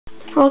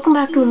Welcome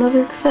back to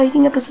another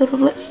exciting episode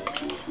of Let's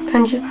Play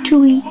Banjo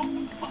Tooie.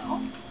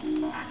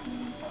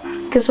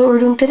 Guess what we're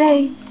doing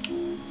today?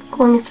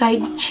 Going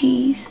inside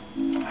cheese.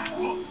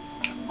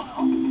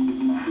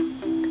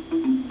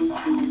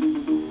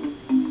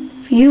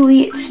 If you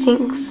eat, it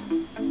stinks.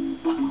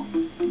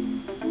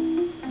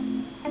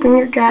 Bring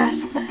your gas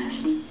mask.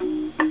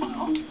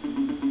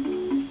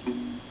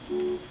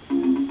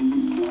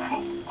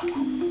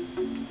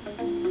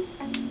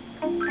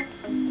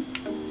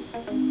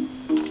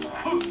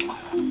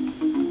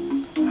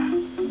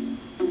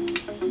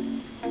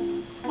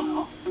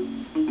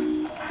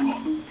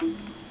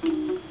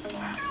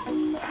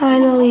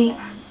 Finally.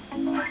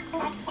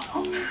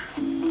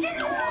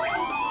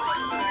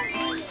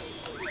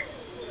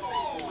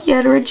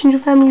 Yeah, the Red Ginger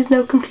family is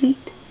now complete.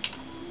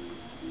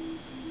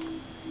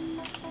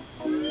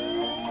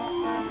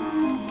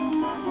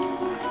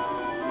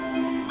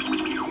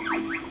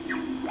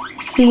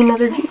 See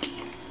another jiggy.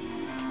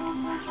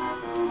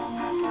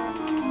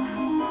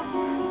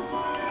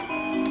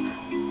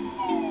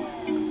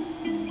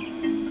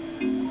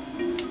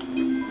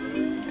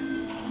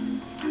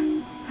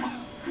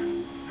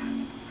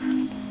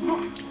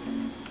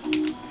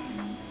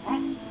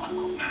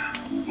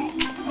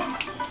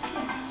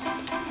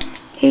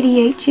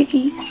 $88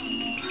 jiggies.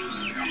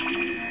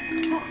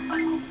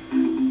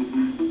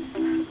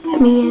 Let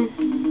me in.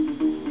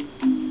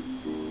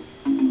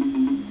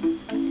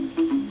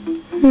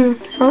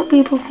 I won't be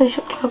able to finish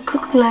up Cloud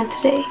Cooking Land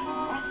today.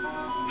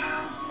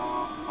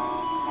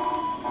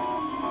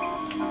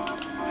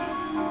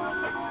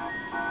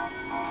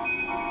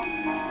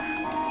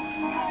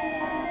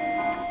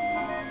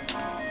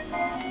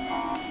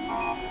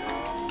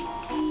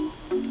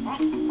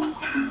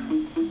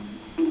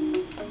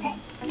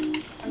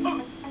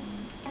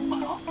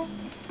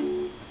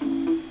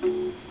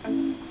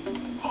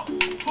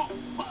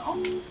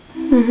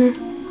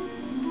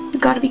 We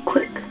gotta be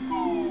quick.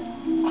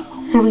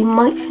 And we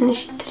might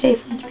finish it today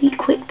if we be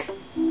quick.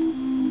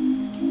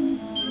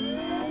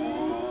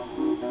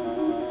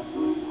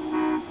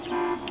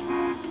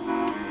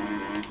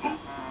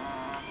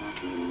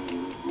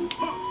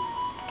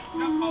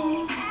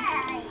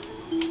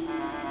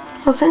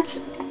 Well, since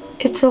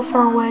it's so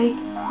far away,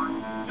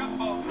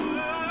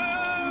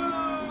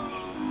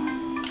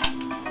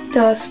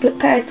 the split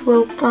pads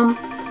will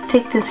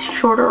take this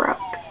shorter route.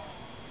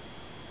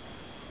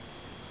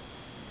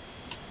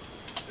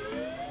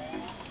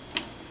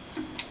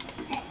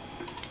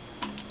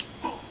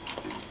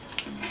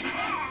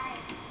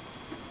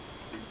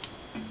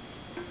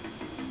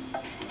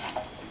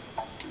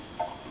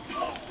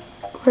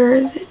 Where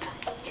is it?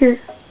 Here.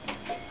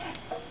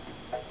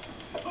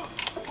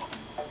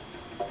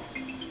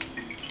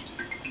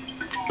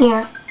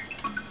 Yeah.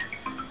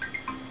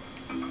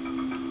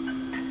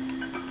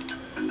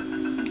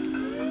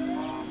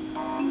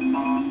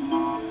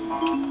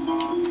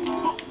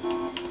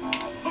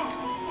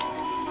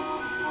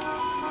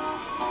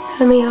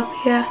 Let me up,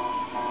 yeah.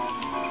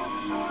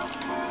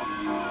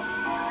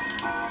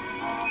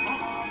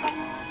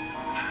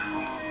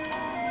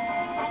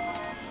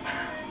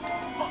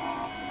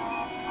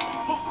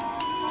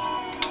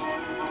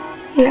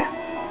 Yeah.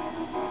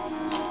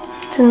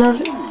 It's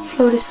another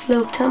Floatus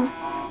Floatum.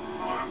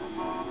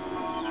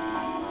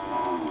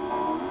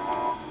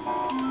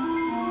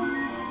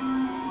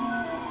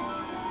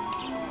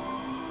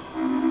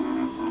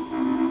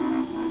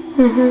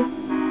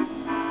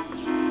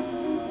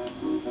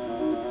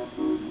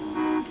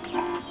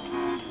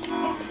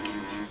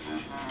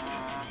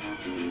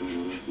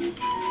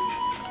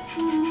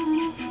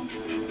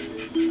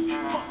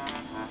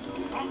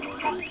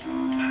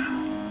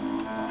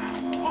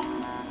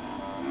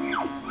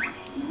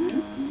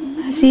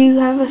 I see you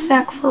have a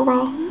sack for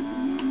raw.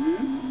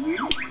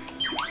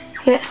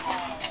 Yes.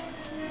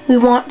 We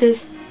want this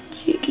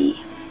jiggy.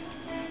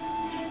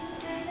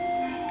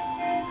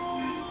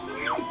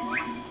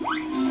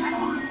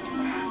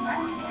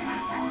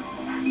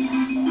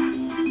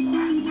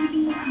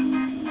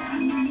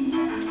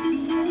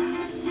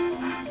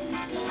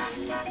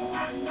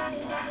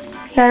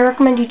 Yeah, I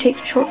recommend you take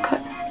the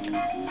shortcut.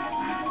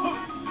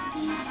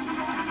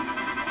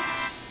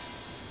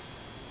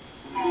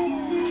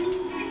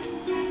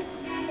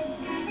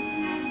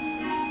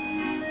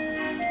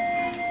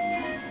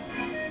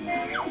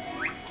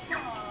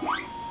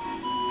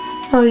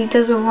 Oh, he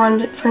does a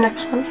run for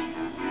next one.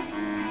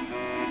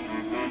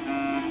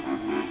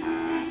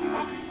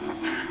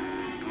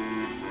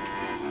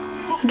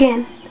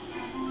 Again.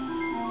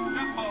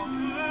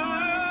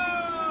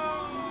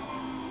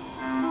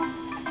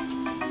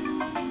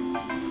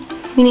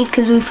 We need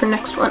Kazoo for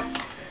next one.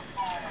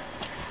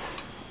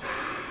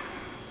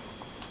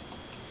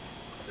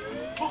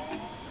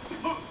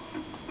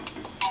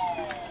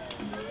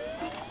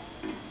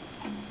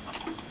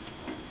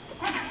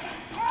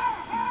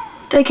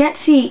 I can't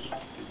see.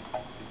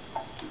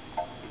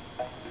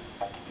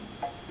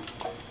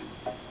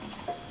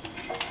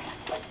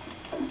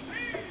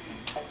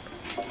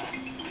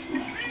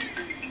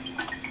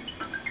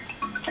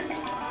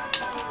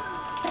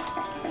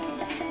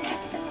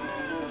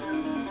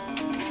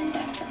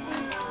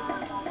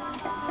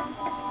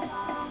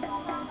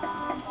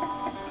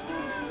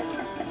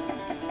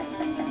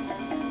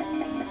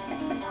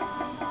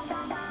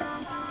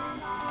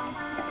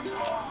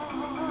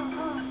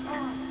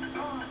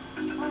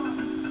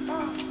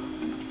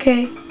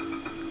 Okay.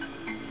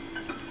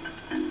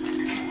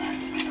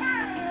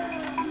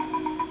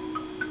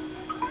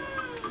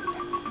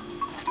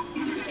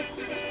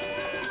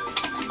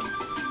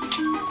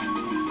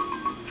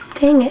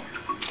 Dang it.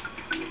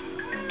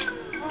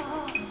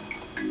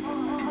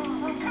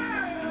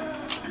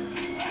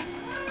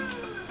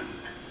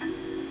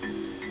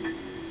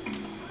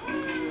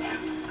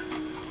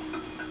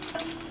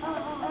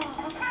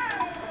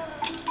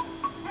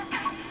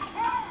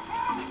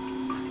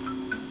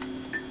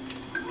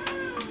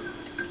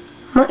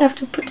 Might have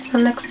to put this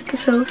on next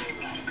episode.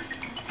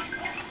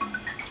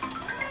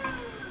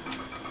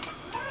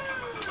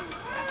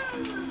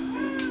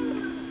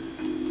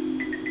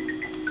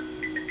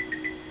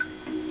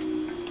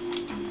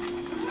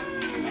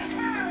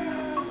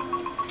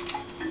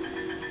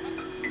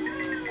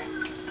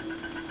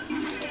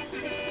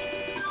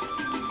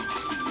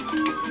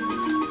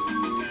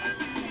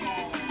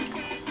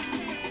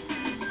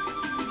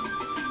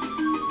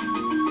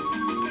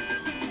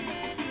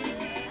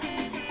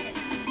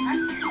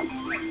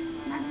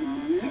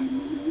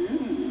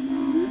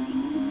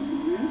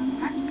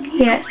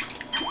 Yes.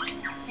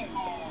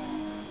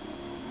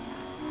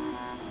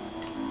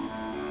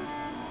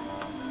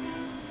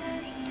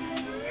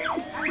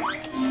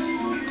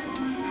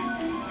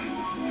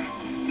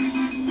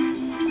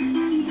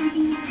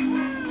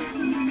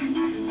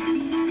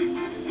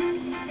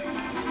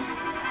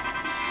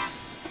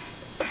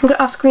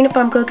 I'll screen up,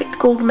 I'm gonna get the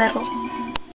gold medal.